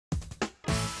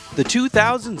The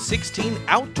 2016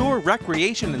 Outdoor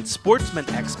Recreation and Sportsman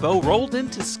Expo rolled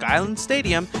into Skylands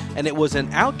Stadium, and it was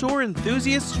an outdoor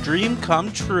enthusiast's dream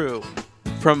come true.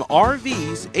 From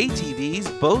RVs,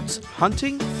 ATVs, boats,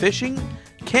 hunting, fishing,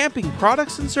 camping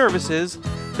products and services,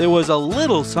 there was a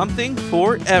little something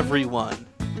for everyone.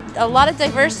 A lot of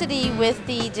diversity with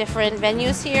the different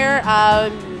venues here.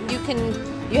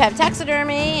 You have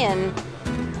taxidermy and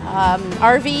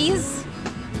RVs,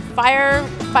 fire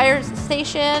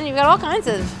station. You've got all kinds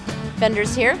of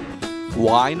vendors here.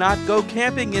 Why not go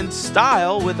camping in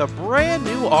style with a brand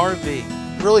new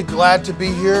RV? Really glad to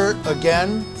be here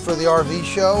again for the RV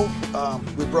show.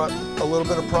 We brought a little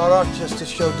bit of product just to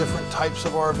show different types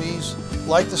of RVs.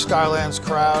 Like the Skylands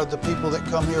crowd, the people that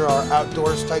come here are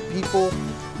outdoors type people,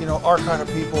 you know, our kind of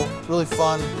people, really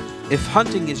fun. If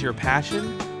hunting is your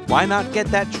passion, why not get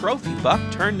that trophy buck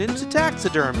turned into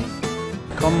taxidermy?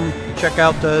 Come check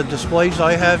out the displays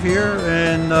I have here,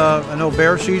 and I know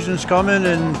bear season's coming,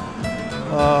 and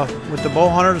with the bow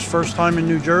hunters, first time in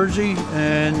New Jersey,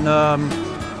 and I'm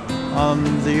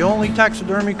the only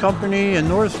taxidermy company in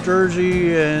North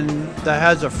Jersey and that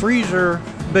has a freezer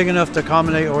big enough to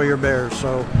accommodate all your bears.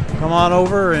 So come on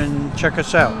over and check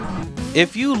us out.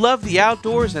 If you love the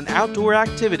outdoors and outdoor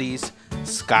activities,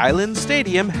 Skylands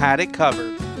Stadium had it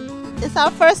covered. It's our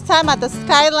first time at the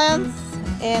Skylands,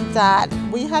 and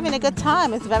we're having a good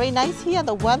time. It's very nice here.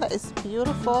 The weather is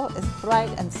beautiful. It's bright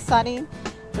and sunny.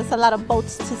 There's a lot of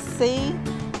boats to see,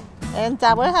 and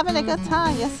we're having a good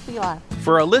time. Yes, we are.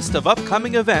 For a list of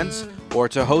upcoming events or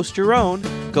to host your own,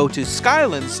 go to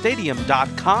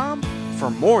skylandsstadium.com for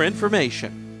more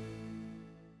information.